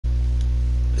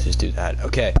let's just do that.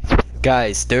 Okay.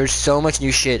 Guys, there's so much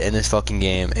new shit in this fucking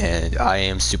game, and I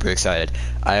am super excited.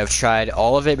 I have tried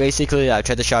all of it, basically. I've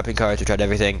tried the shopping carts, I've tried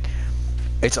everything.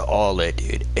 It's all lit,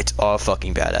 dude. It's all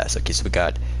fucking badass. Okay, so we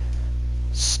got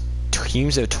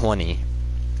teams of 20,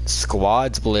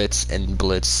 squads blitz, and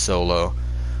blitz solo.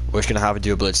 We're just gonna have to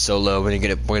do a blitz solo. We're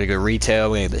gonna go retail.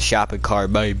 We're gonna get the shopping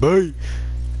cart, bye.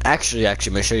 Actually, I'm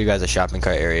gonna show you guys a shopping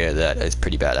cart area that is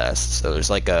pretty badass. So there's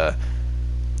actually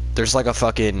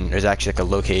like a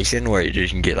location where you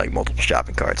can get like multiple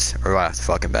shopping carts. Or wow, it's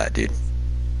fucking bad, dude.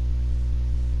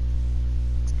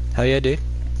 Hell yeah, dude.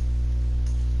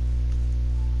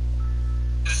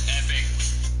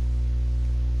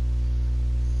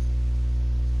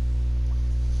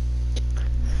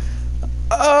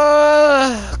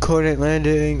 Coordinate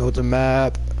landing, hold the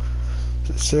map,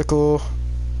 circle.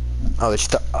 Oh,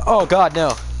 oh god,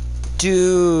 no.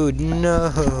 Dude,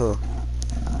 no.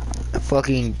 I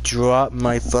fucking dropped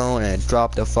my phone and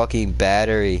dropped the fucking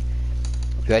battery.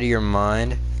 You out of your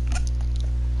mind?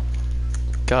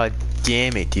 God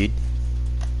damn it, dude.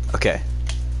 Okay.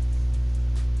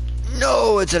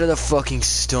 No, it's out of the fucking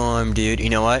storm, dude. You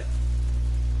know what?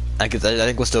 I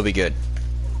think we'll still be good.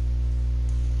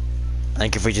 I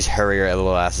think if we just hurry our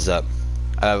little asses up.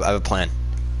 I have a plan.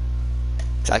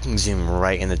 So I can zoom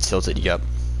right in the tilted, yup.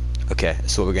 Okay,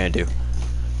 that's what we're gonna do.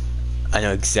 I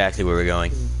know exactly where we're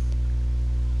going.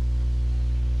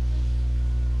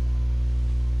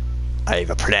 I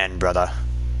have a plan, brother.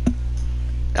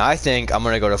 Now I think I'm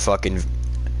gonna go to fucking,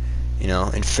 you know,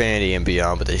 infinity and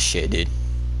beyond with this shit, dude.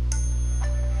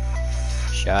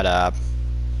 Shut up.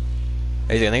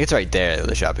 I think it's right there where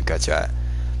the shopping carts are at.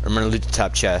 I'm gonna loot the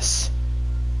top chest.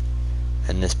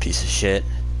 And this piece of shit.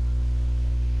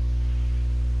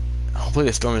 Hopefully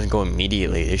the storm doesn't go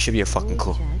immediately. There should be a fucking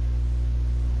cool.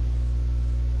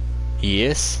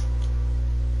 Yes.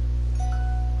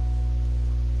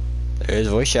 There's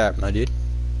voice chat, my dude.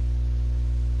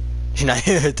 You not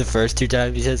hear it the first 2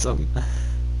 times you said something.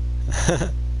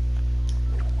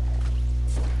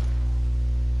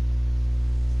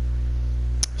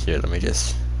 Here, let me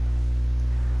just.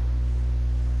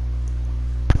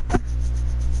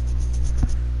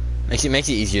 Makes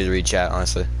it easier to read chat,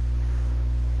 honestly.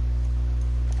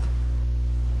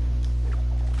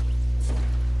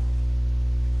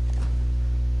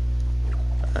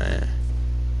 Alright.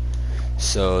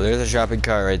 So there's a shopping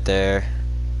cart right there.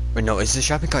 Wait, no, is the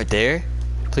shopping cart there?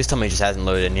 Please tell me it just hasn't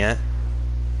loaded in yet.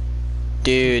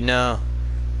 Dude, no.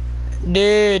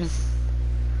 Dude.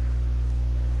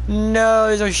 No,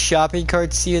 there's no shopping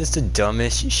cart. See, it's the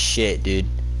dumbest shit, dude.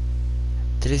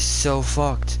 That is so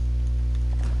fucked.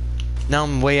 Now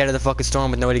I'm way out of the fucking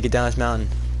storm with no way to get down this mountain.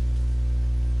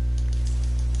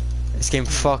 This game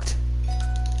fucked.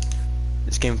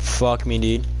 This game fucked me,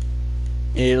 dude.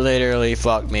 It literally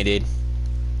fucked me, dude.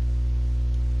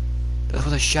 That's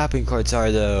what the shopping carts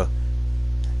are, though.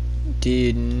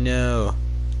 Dude, no.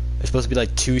 There's supposed to be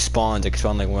like 2 spawns. I can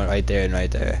spawn like one right there and right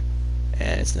there.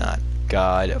 And it's not.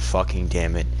 God fucking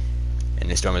damn it. And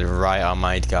the storm is right on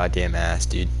my goddamn ass,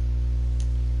 dude.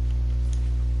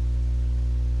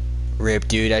 Rip,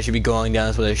 dude. I should be going down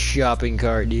this with a shopping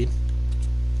cart, dude.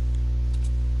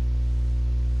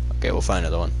 Okay, we'll find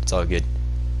another one. It's all good.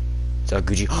 It's all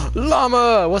Gucci.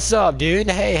 Llama! What's up, dude?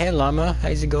 Hey, Llama.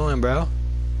 How's it going, bro?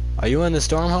 Are you in the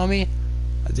storm, homie?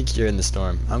 I think you're in the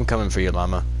storm. I'm coming for you,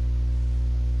 Llama.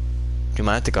 Do you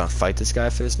mind to go and fight this guy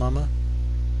for this Llama?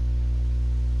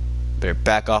 Better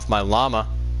back off my llama.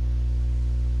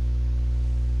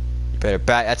 You better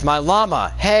back. That's my llama.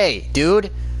 Hey,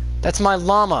 dude. That's my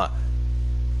llama.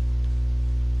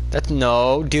 That's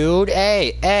no, dude.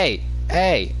 Hey.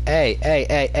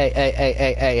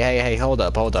 Hold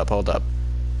up.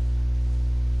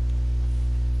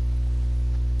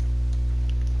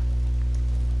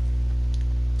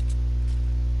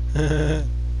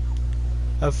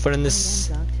 Have fun in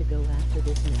this.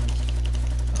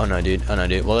 Oh no, dude.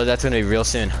 Well, that's gonna be real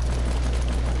soon.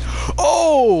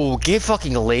 Oh, get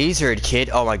fucking lasered, kid.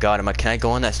 Oh my god, can I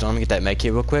go on that storm and get that med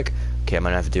kit real quick? Okay, I'm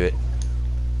gonna have to do it.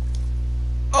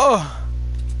 Oh.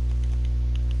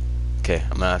 Okay,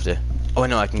 I'm gonna have to. Oh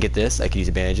no, I can get this. I can use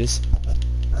the bandages.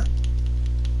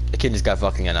 The kid just got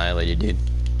fucking annihilated, dude.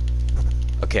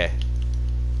 Okay.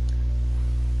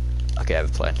 Okay, I have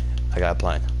a plan. I got a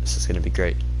plan. This is gonna be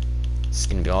great. This is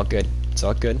gonna be all good. It's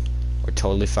all good. We're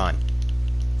totally fine.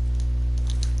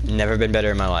 Never been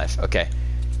better in my life. Okay.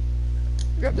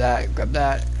 Grab that.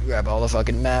 Grab all the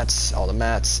fucking mats. All the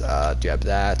mats. Grab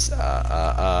that.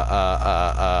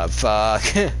 Fuck.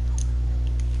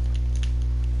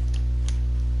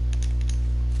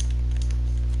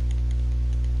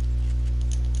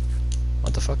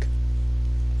 What the fuck?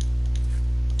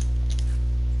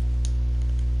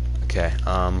 Okay,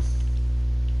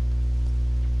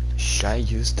 should I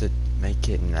use to make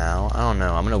it now? I don't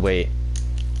know, I'm gonna wait.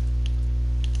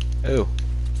 Ooh,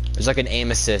 there's like an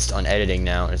aim assist on editing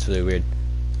now, and it's really weird.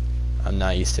 I'm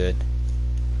not used to it.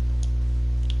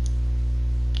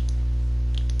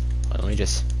 Let me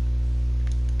just,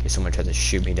 in case someone tries to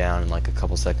shoot me down in like a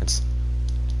couple seconds.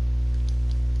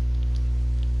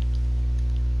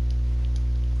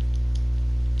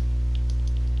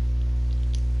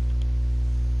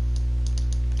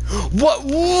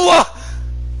 What?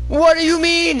 What do you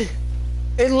mean?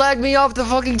 It lagged me off the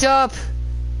fucking top.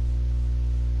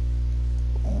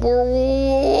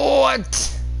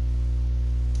 What?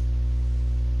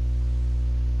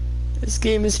 This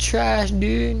game is trash,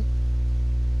 dude.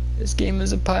 This game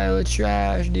is a pile of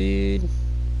trash, dude.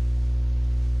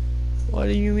 What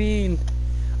do you mean?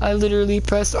 I literally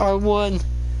pressed R1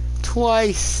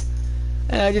 twice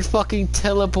and I just fucking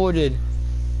teleported.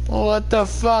 What the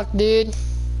fuck, dude?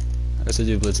 Let's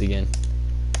do blitz again.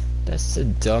 That's the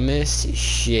dumbest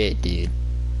shit, dude.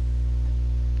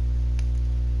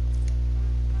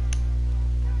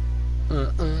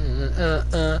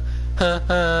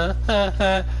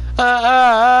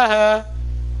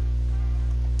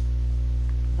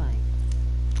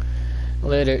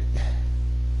 Later.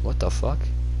 What the fuck?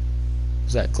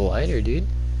 Was that glider, dude?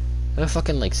 That a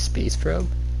fucking like space probe?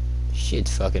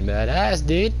 Shit's fucking badass,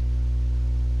 dude.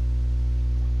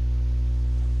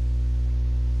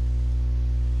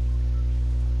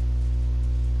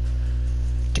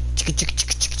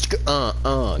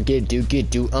 Get dude, get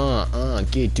dude, what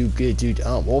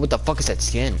the fuck is that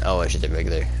skin? Oh, I should the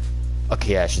regular.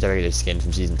 Okay, yeah, I should the regular skin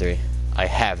from season 3. I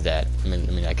have that. I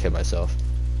mean, I killed myself.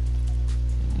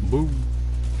 Boom.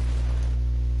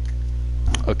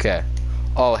 Okay.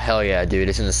 Oh, hell yeah, dude,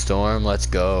 it's in the storm, let's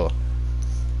go.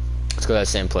 Let's go to that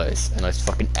same place, and let's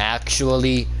fucking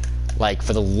actually, like,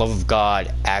 for the love of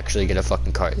God, actually get a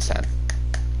fucking cart this time.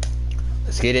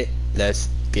 Let's get it,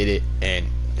 and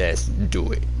let's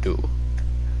do it,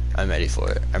 I'm ready for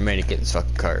it. I'm ready to get this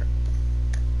fucking cart.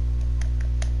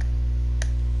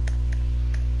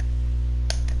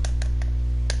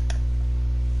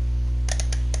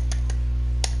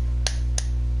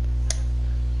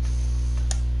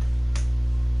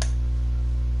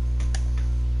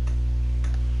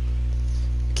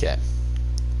 Okay.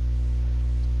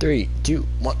 3, 2,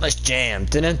 1, let's jam.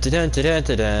 Dun dun dun dun dun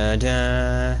dun dun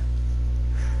dun.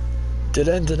 Da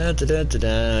da da da da da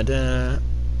da da.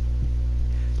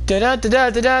 Da da da da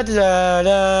da da da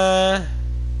da.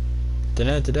 Da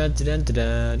da da da da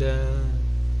da da.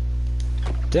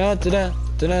 Da da da da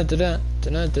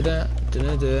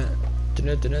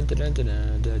da da da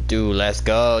da. Dude, let's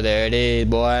go. There it is,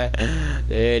 boy.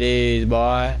 There it is,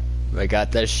 boy. We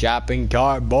got the shopping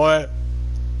cart, boy.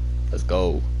 Let's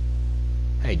go.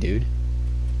 Hey, dude.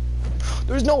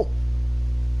 There's no.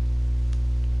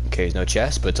 Okay, there's no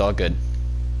chest, but it's all good.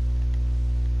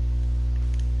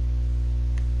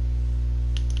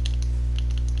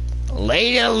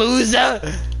 Later, loser.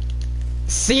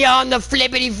 See you on the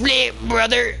flippity flip,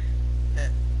 brother.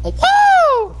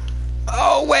 Woo!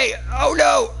 Oh wait! Oh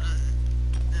no!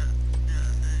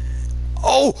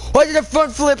 Oh, I did a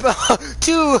front flip. 2.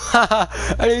 I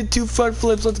did 2 front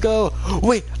flips. Let's go.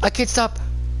 Wait, I can't stop.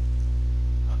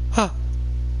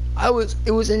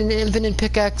 It was in an infinite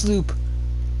pickaxe loop.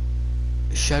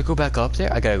 Should I go back up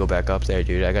there? I gotta go back up there,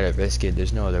 dude. I gotta risk it.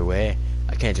 There's no other way.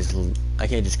 I can't just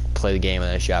play the game with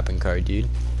a shopping cart, dude.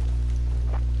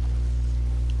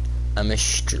 I'm a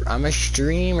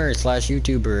streamer /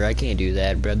 YouTuber. I can't do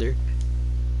that, brother.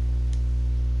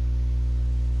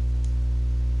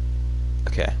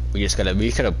 Okay, we just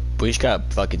gotta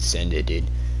fucking send it, dude.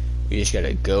 We just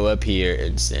gotta go up here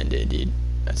and send it, dude.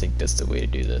 I think that's the way to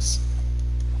do this.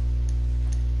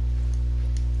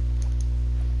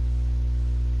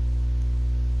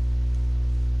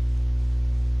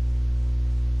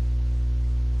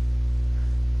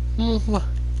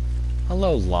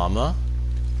 Hello, llama.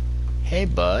 Hey,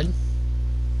 bud.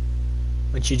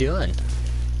 What you doing?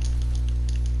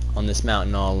 On this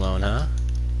mountain all alone, huh?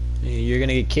 You're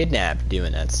gonna get kidnapped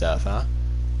doing that stuff, huh?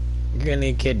 You're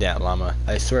gonna get kidnapped, llama.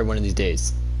 I swear one of these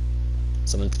days,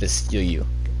 someone's gonna steal you.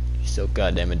 You're so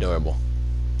goddamn adorable.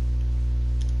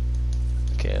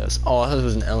 Okay, oh, I thought it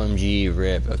was an LMG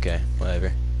rip. Okay,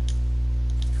 whatever.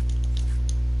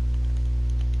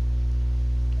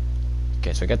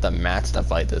 Okay, so I got the mats to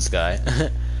fight this guy.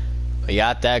 We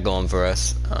got that going for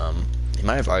us. He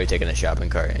might have already taken the shopping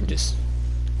cart and just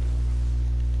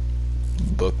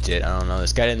booked it. I don't know.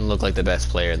 This guy didn't look like the best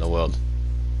player in the world.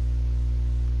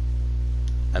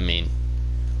 I mean,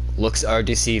 looks are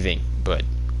deceiving, but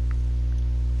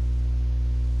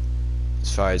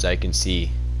as far as I can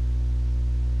see.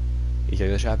 He took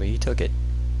the shopping. He took it.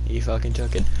 He fucking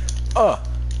took it. Oh!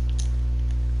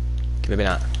 Okay, maybe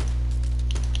not.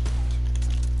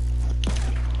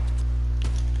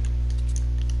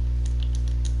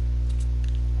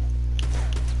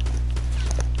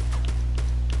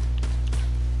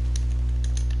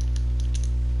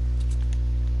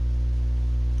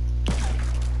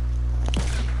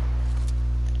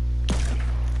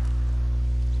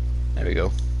 There we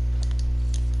go.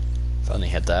 Finally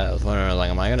hit that. I was wondering, like,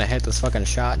 am I gonna hit this fucking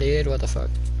shot, dude? What the fuck?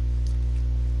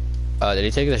 Did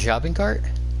he take the shopping cart?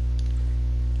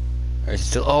 Or is it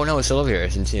still? Oh no, it's still over here. I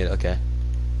didn't see it. Okay.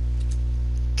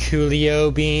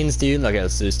 Coolio beans, dude. Okay,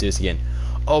 let's do this again.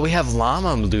 Oh, we have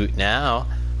llama loot now.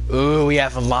 Ooh, we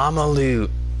have llama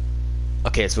loot.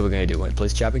 Okay, that's what we're gonna do. We're gonna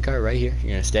place shopping cart right here.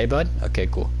 You're gonna stay, bud? Okay,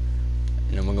 cool.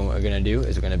 And then what we're gonna do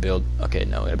is we're gonna build. Okay,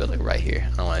 no, we're gonna build like right here.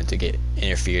 I don't want it to get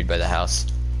interfered by the house.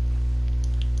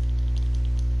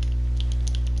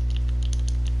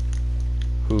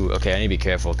 Ooh, okay, I need to be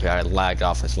careful because I lagged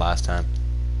off this last time.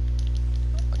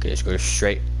 Okay, just go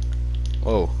straight.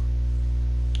 Whoa.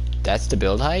 That's the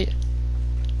build height?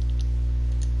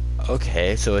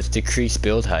 Okay, so it's decreased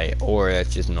build height, or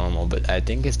it's just normal, but I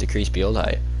think it's decreased build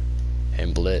height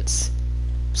and blitz.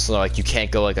 So like you can't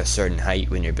go like a certain height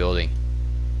when you're building.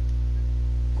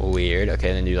 Weird.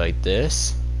 Okay, then do like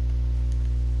this.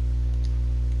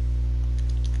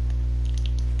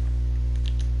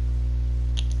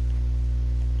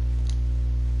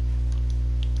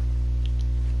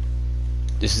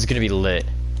 This is gonna be lit.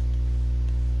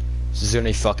 This is gonna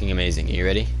be fucking amazing. Are you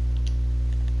ready?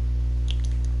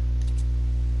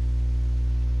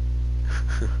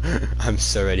 I'm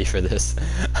so ready for this.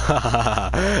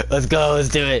 Let's go, let's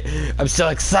do it. I'm so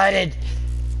excited.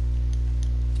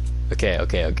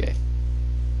 Okay.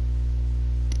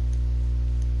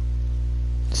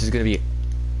 This is gonna be...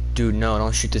 Dude, no,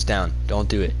 don't shoot this down. Don't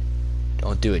do it.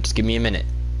 Don't do it. Just give me a minute.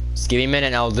 Just give me a minute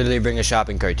and I'll literally bring a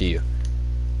shopping cart to you.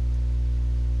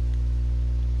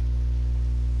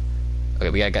 Okay,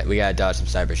 we gotta dodge some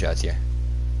sniper shots here.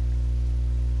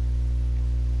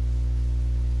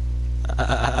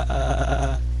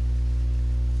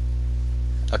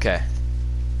 Okay.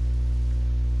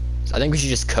 So I think we should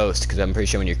just coast, because I'm pretty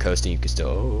sure when you're coasting you can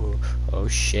still... Oh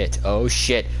shit.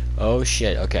 Okay.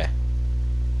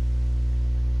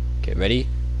 Okay, ready?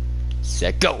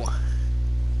 Set, go!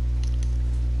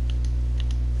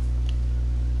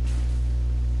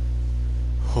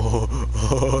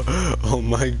 Oh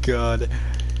my god.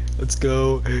 Let's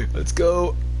go.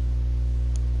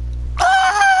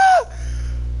 Ah!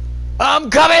 I'm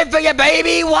coming for you,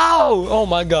 baby! Wow! Oh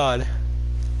my god.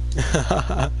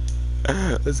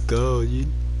 Let's go, dude.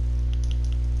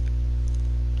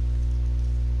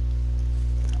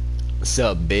 What's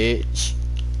up, bitch?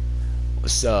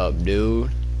 What's up, dude?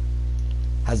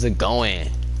 How's it going?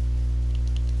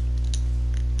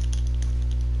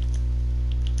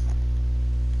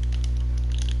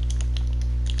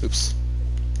 Oops.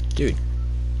 Dude.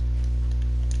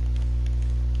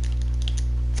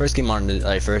 First game on,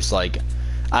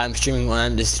 I'm streaming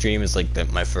when this stream is like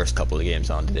my first couple of games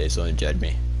on today, so don't judge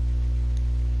me.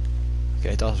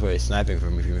 Okay, I thought that's where he's sniping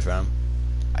from me from.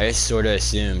 I just sorta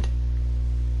assumed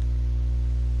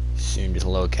it's a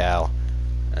locale,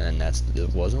 and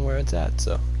it wasn't where it's at,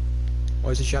 so.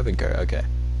 Where's the shopping cart? Okay.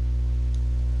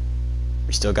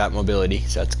 We still got mobility,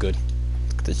 so that's good.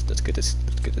 Let's get this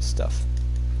stuff.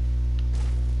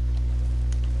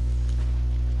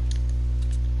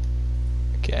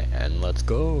 Okay, and let's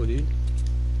go, dude.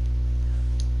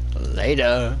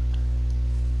 Later.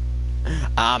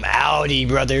 I'm outie,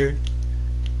 brother.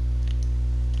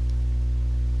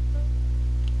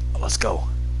 Let's go.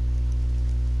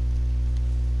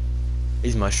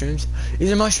 These mushrooms?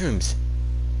 These are mushrooms.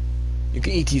 You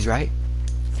can eat these, right?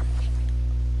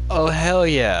 Oh, hell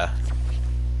yeah.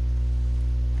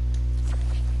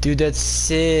 Dude, that's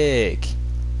sick.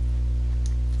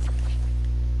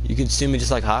 You consume it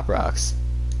just like Hop Rocks.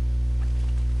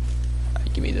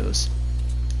 Right, give me those.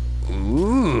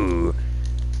 Ooh.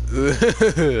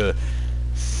 Ooh.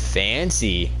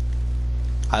 Fancy.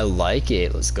 I like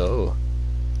it. Let's go.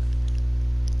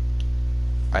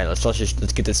 Alright, let's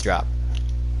get this drop.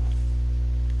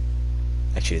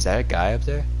 Actually, is that a guy up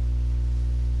there?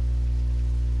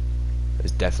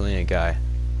 There's definitely a guy.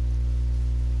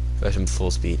 There's some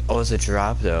full speed. Oh, it's a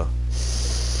drop though.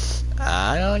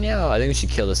 I don't know. I think we should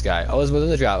kill this guy. Oh, it's within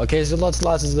the drop. Okay, so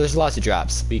there's lots of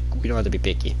drops. We don't have to be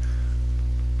picky.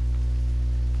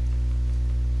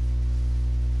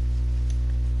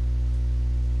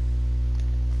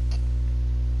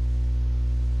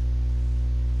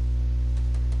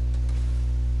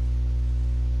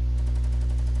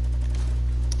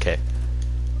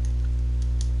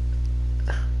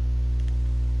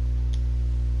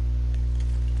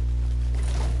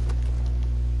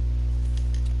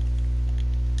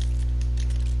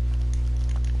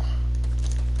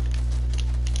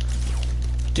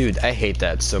 Dude, I hate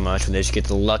that so much when they just get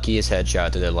the luckiest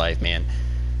headshot of their life, man.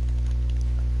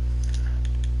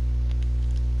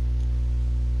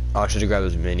 Oh, I should have grabbed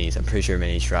those minis. I'm pretty sure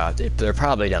minis dropped. They're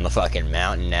probably down the fucking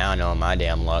mountain now, knowing my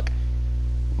damn luck.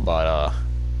 But,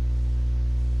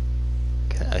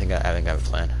 I think I have a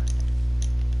plan.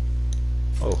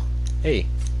 Oh, hey.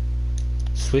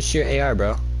 Switch your AR,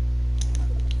 bro.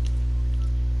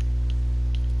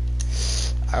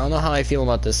 I don't know how I feel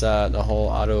about this, the whole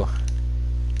auto...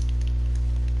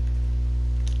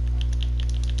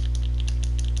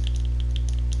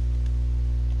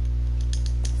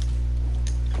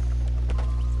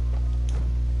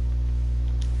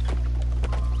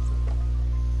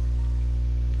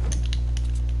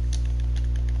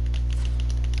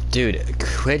 Dude,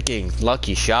 quit getting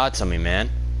lucky shots on me, man.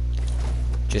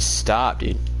 Just stop,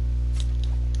 dude.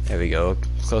 There we go.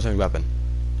 Close range weapon.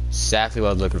 Exactly what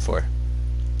I was looking for.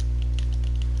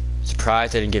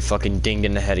 Surprised I didn't get fucking dinged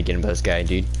in the head again by this guy,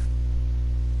 dude.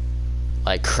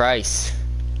 Like Christ.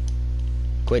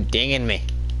 Quit dinging me.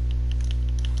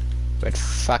 Quit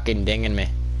fucking dinging me.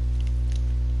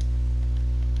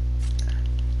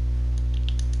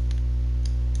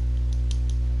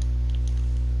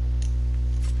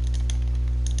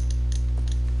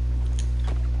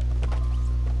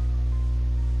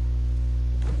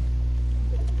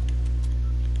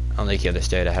 I don't think the other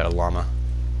state I had a llama.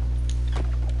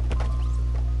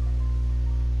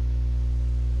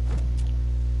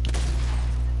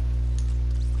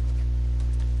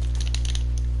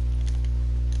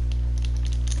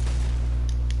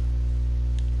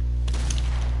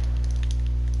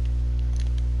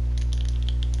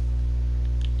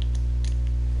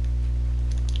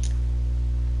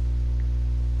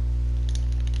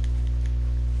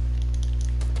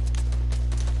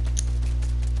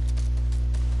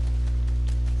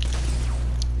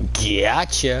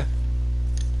 Gotcha.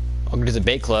 Welcome to the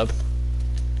bait club.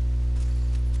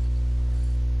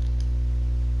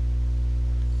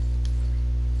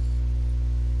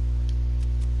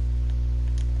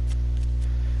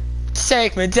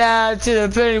 Take me down to the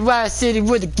pretty white city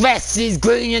where the grass is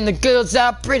green and the girls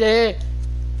are pretty.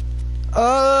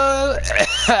 Oh,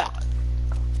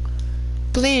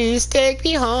 please take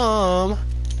me home.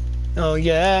 Oh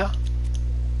yeah.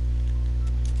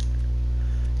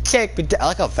 Take me down. I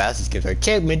like how fast this gives her.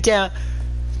 Take me down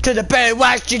to the pretty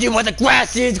white city where the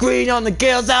grass is green and the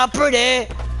girls are pretty.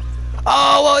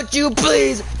 Oh, won't you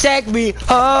please take me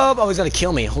home? Oh, he's gonna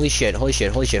kill me. Holy shit, holy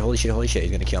shit, holy shit, holy shit, holy shit.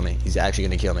 He's gonna kill me. He's actually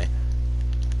gonna kill me.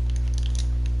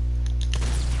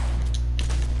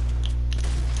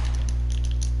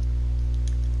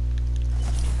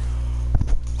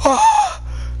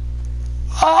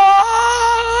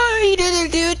 Oh, he did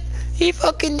it, dude. He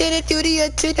fucking did it, dude. He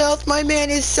had 10 health. My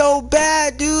man is so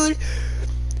bad, dude.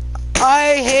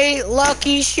 I hate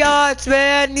lucky shots,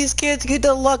 man. These kids get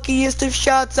the luckiest of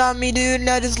shots on me, dude, and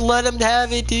I just let them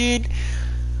have it, dude.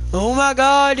 Oh my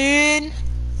god, dude.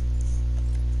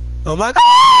 Oh my god!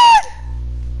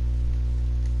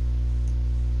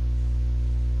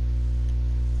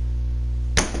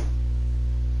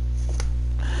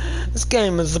 This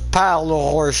game is a pile of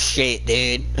horse shit,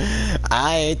 dude.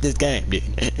 I hate this game, dude.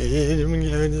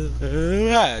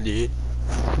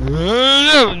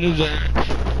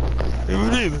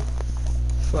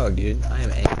 Fuck, dude. I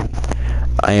am angry.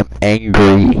 I am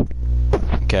angry.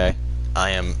 Okay. I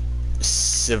am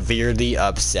severely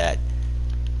upset.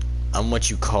 I'm what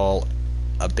you call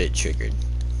a bit triggered.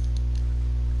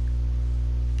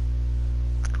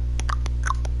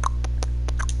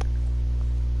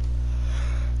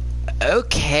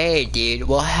 Okay, dude.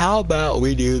 Well, how about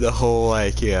we do the whole,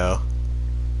 like, you know,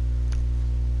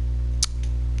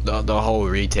 the whole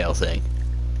retail thing.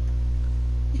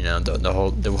 You know, the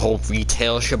whole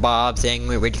retail shabob thing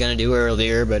we were gonna do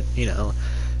earlier, but you know,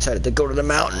 decided to go to the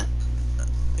mountain.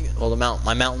 Well,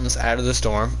 my mountain's out of the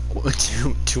storm.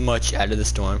 too much out of the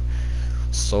storm.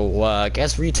 So I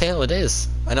guess retail it is.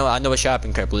 I know a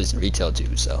shopping cart believes in retail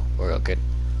too, so we're all good.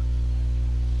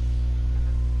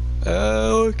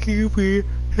 Oh, keep me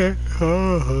at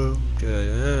home.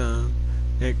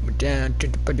 Take me down to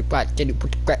the pretty white city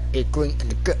with the grass is green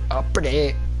and the girl are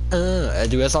pretty.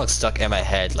 Dude, that song's stuck in my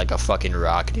head like a fucking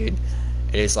rock, dude.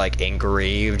 It is like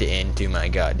engraved into my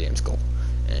goddamn skull,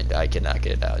 and I cannot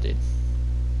get it out, dude.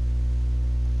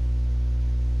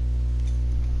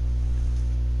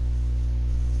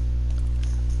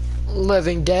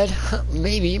 Living dead,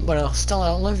 maybe, but I'll still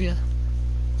outlive you.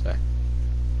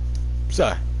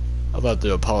 Sorry. I'm about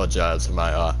to apologize for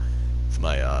my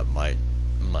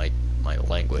my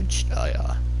language.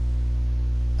 I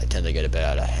tend to get a bit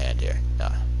out of hand here.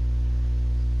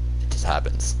 It just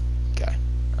happens. Okay.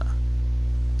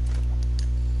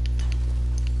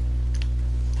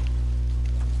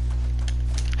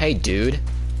 Hey, dude.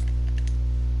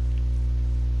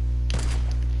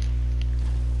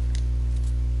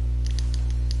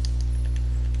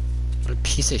 What a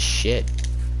piece of shit.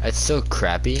 That's so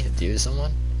crappy to do to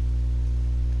someone.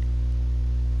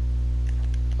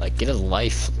 Like, get a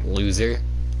life, loser.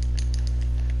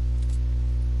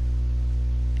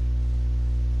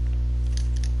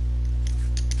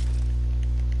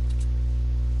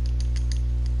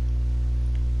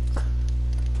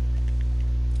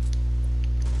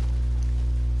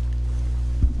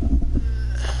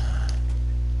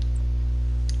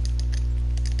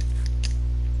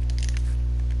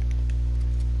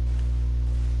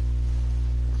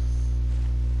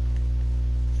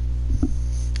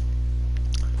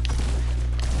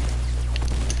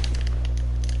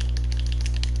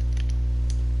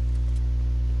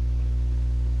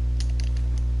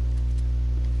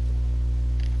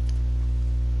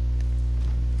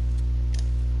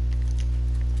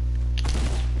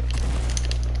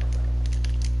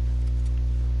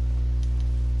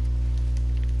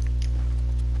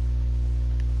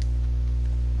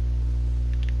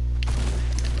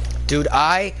 Dude,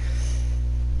 I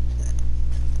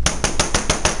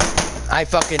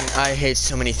hate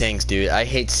so many things, dude. I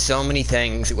hate so many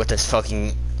things with this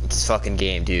fucking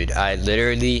game, dude. I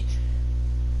literally,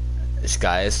 this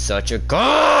guy is such a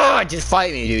god. Just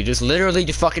fight me, dude. Just literally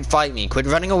just fucking fight me. Quit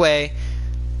running away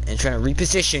and trying to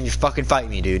reposition. Just fucking fight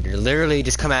me, dude. Literally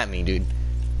just come at me, dude.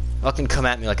 Fucking come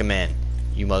at me like a man,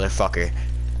 you motherfucker.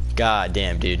 God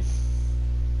damn, dude.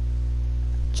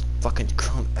 Fucking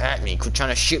come at me. Quit trying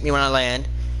to shoot me when I land.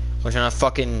 Quit trying to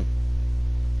fucking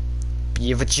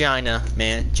be a vagina,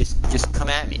 man. Just come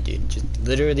at me, dude. Just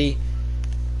literally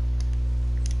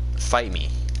fight me.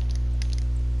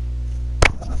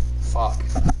 Fuck.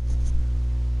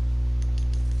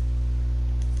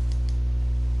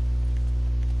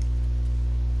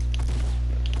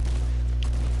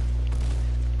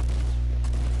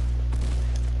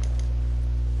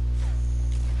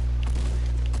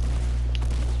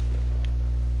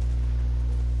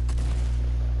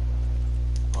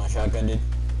 Shotgun, dude.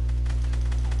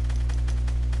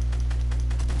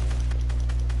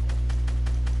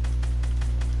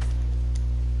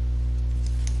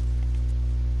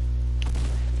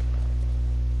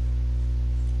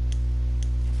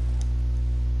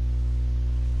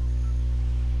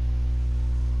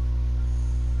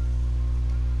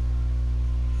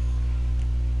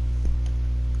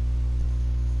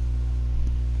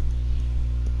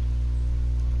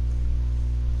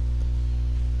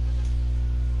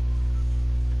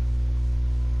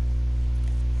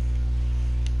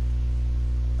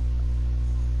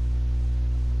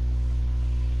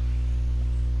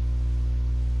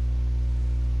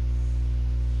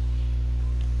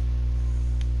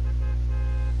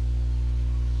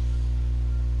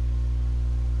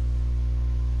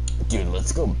 Dude,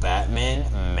 let's go Batman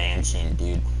Mansion,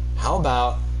 dude. How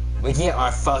about we get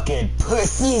our fucking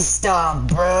pussy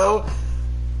stomped, bro?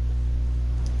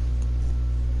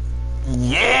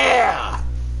 Yeah!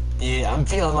 Dude, I'm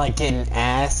feeling like getting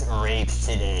ass raped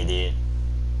today,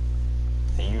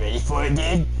 dude. Are you ready for it,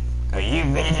 dude? Are you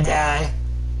ready to die?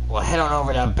 Well, head on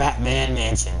over to Batman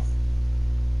Mansion.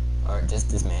 Or just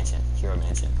this mansion. Hero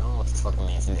Mansion. I don't know what this fucking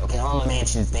mansion is. Okay, I don't know the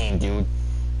mansion's name, dude.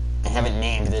 I haven't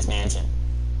named this mansion.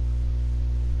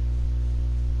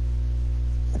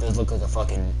 It does look like a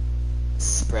fucking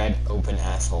spread open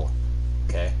asshole.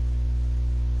 Okay.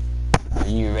 Are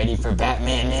you ready for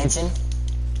Batman Mansion?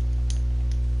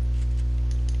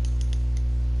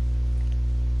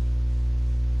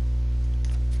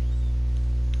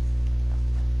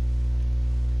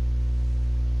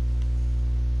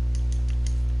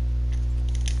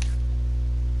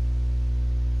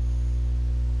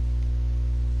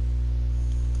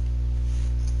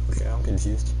 Okay, I'm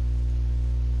confused.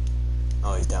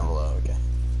 Oh, he's down below, okay.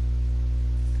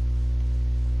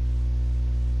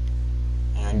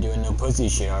 And I'm doing no pussy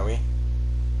shit, are we?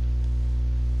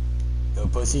 No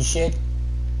pussy shit?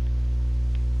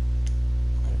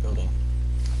 Right, building.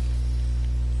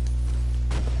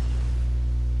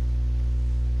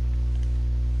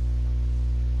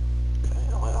 Okay,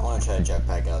 I want to try to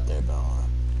jetpack out there, but I want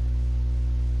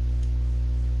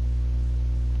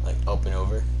to, like, up and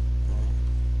over.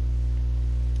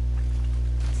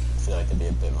 I feel like that'd be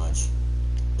a bit much.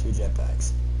 2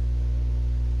 jetpacks.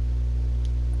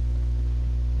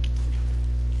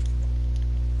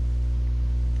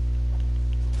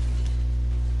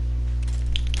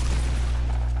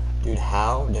 Dude,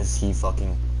 how does he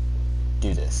fucking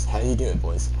do this? How does he do it,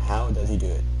 boys? How does he do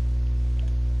it?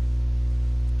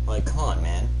 Like, come on,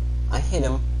 man. I hit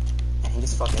him, and he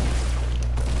just fucking...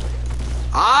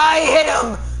 I hit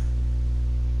him!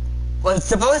 Well, it's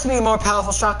supposed to be a more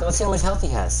powerful shotgun. Let's see how much health he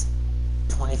has.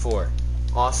 24.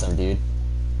 Awesome, dude.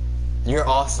 You're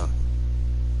awesome.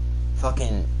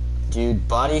 Fucking, dude,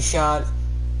 body shot.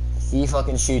 He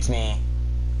fucking shoots me.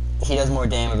 He does more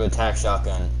damage with attack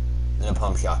shotgun than a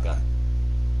pump shotgun.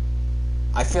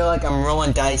 I feel like I'm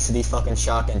rolling dice to these fucking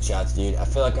shotgun shots, dude. I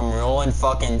feel like I'm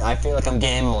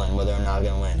gambling whether or not I'm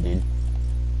gonna win, dude.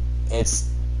 It's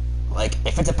like,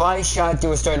 if it's a body shot,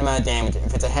 do a certain amount of damage.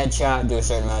 If it's a headshot, do a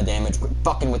certain amount of damage. Quit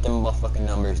fucking with them motherfucking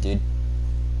numbers, dude.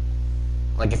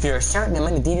 Like, if you're a certain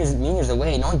amount of meters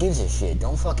away, no one gives a shit.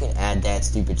 Don't fucking add that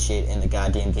stupid shit in the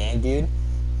goddamn game, dude.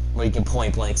 Where you can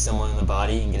point blank someone in the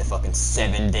body and get a fucking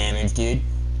 7 damage, dude.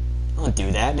 Don't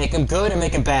do that. Make them good or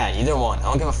make them bad. Either one. I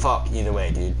don't give a fuck either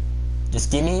way, dude.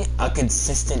 Just give me a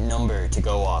consistent number to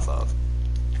go off of.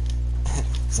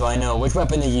 So I know which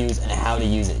weapon to use and how to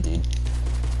use it, dude.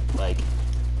 Like,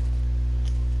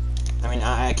 I mean,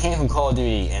 I came from Call of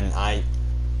Duty and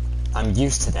I'm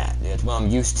used to that. That's what I'm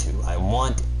used to. I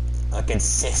want a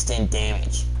consistent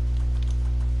damage.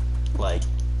 Like,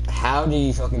 how do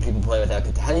you fucking people play without...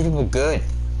 How do you people good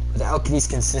without these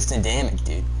consistent damage,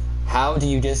 dude? How do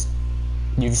you just...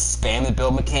 You just spam the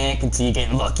build mechanic until you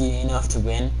get lucky enough to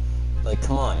win? Like,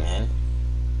 come on, man.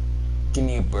 Give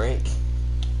me a break.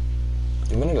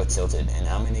 I'm gonna go tilted, and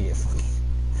I'm gonna get fucking...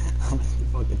 I'm gonna get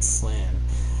fucking slammed.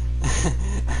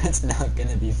 It's not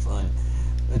gonna be fun.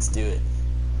 Let's do it.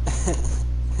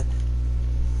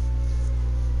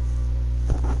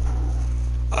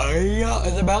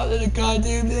 Is about the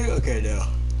goddamn thing? Okay, no.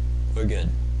 We're good.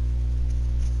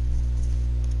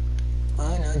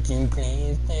 Why don't you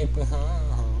please take me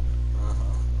home?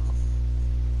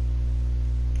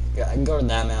 Yeah, I can go to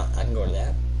that mount. I can go to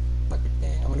that. But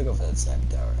I'm gonna go for that sniper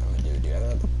tower. I'm gonna do it, dude. I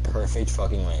got the perfect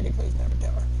fucking landing for the sniper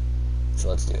tower. So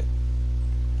let's do it.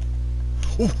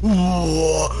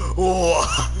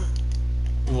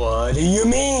 What do you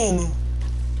mean?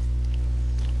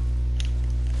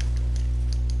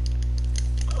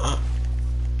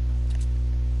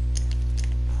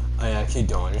 I actually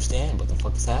don't understand what the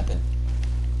fuck has happened.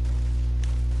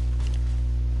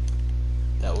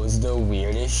 That was the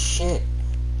weirdest shit.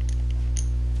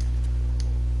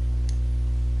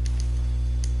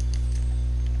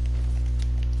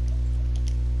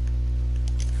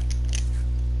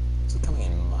 Is it coming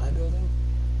in my building?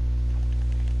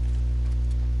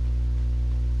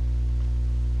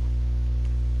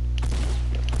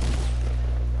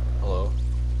 Hello?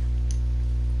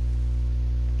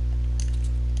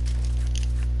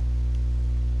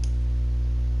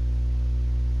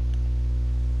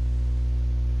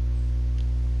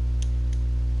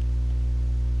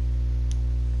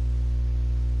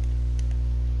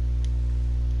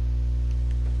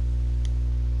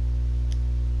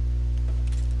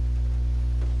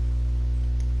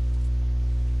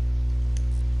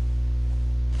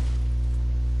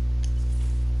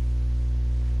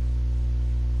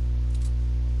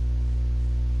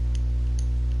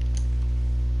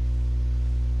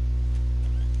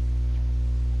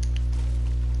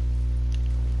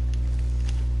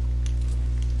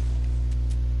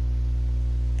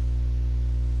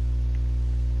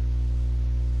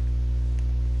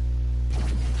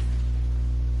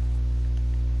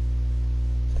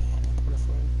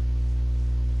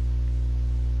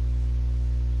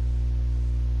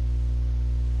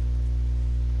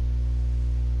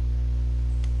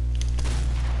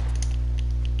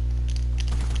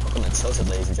 Tilted,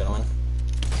 ladies and gentlemen.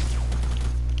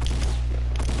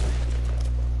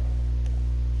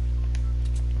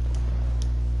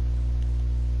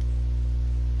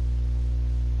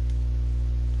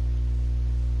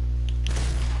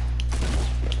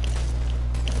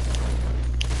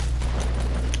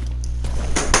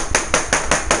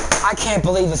 I can't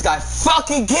believe this guy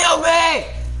fucking killed me!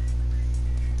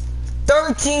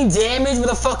 13 damage with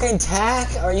a fucking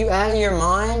tack? Are you out of your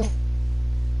mind?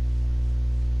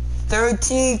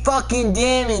 13 fucking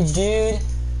damage, dude.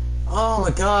 Oh my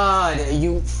god. Are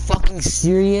you fucking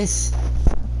serious?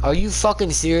 Are you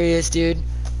fucking serious, dude?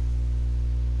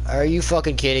 Are you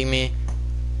fucking kidding me?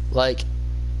 Like,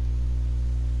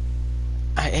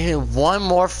 I needed one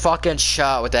more fucking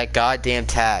shot with that goddamn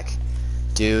tack.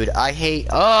 Dude, I hate...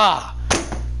 God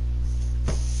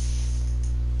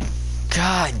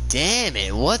damn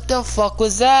it. What the fuck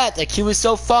was that? That kid was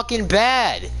so fucking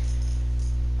bad.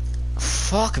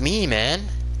 Fuck me, man.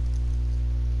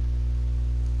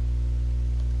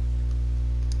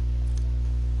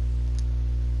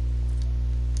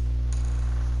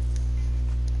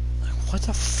 Like, what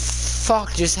the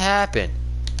fuck just happened?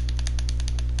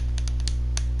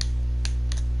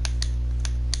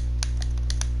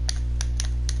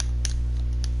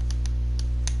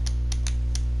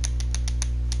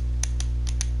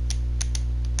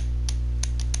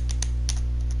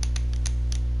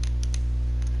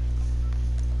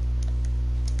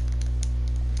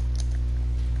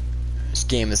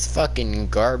 game is fucking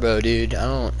garbo, dude. I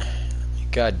don't.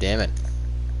 God damn it.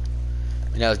 I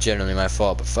mean, that was generally my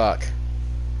fault, but fuck.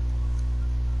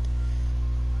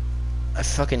 I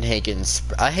fucking hate getting.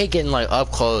 I hate getting like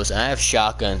up close, and I have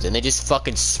shotguns, and they just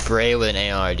fucking spray with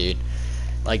an AR, dude.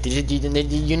 Like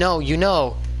you know,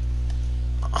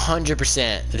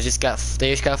 100%. They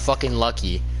just got fucking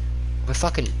lucky. But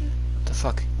fucking, what the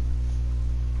fuck?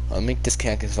 I'll make this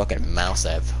fucking mouse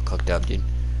I have hooked up, dude.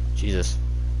 Jesus.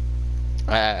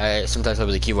 I sometimes play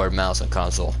with a keyboard mouse on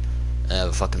console, and I have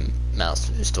a fucking mouse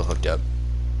that's still hooked up.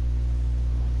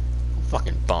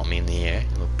 Fucking bomb me in the air, you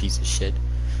little piece of shit.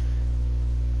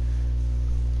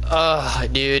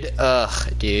 Dude.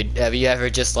 Have you ever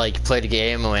just like played a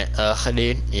game and went,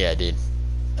 dude? Yeah, dude.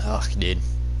 Dude.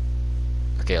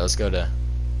 Okay, let's go to.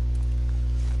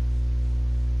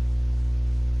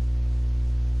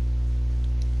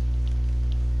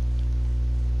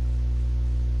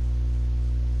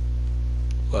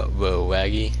 Whoa,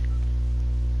 Waggy.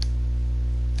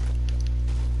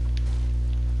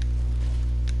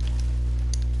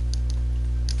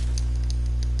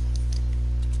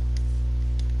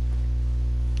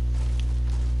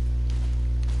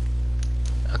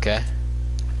 Okay.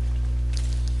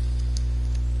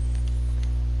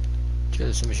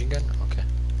 There's a machine gun? Okay.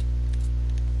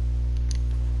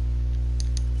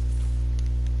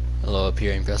 Hello,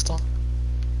 appearing pistol.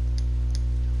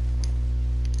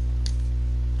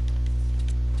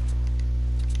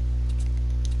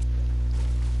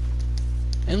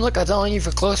 And look, I'm telling you,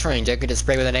 for close range, I could just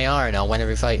spray with an AR and I'll win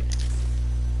every fight.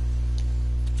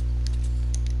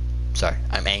 Sorry,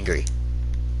 I'm angry.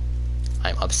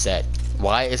 I'm upset.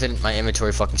 Why isn't my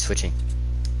inventory fucking switching?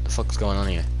 What the fuck is going on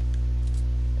here?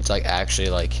 It's like actually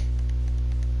like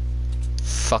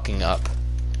fucking up.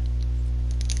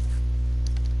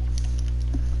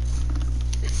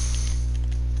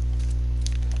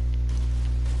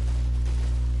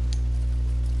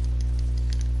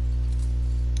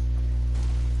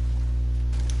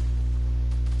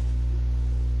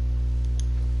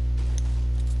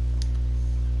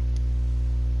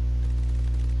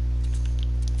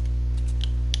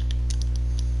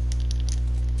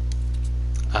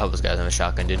 I hope this guy's on a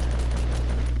shotgun, dude.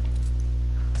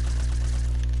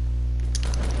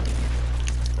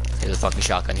 Here's a fucking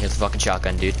shotgun. Here's a fucking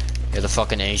shotgun, dude. Here's a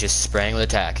fucking, and he's just spraying with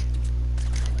attack.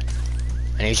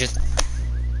 And he's just.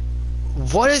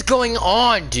 What is going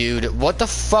on, dude? What the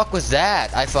fuck was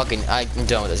that? I'm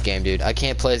done with this game, dude. I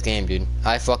can't play this game, dude.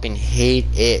 I fucking hate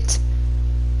it.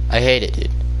 I hate it,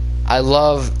 dude. I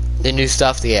love the new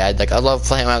stuff they add. Like, I love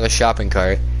playing around with a shopping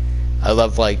cart. I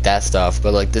love like that stuff,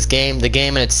 but like this game, the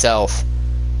game in itself,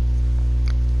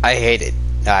 I hate it.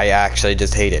 I actually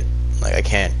just hate it. Like I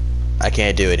can't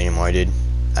do it anymore, dude.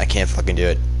 I can't fucking do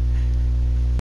it.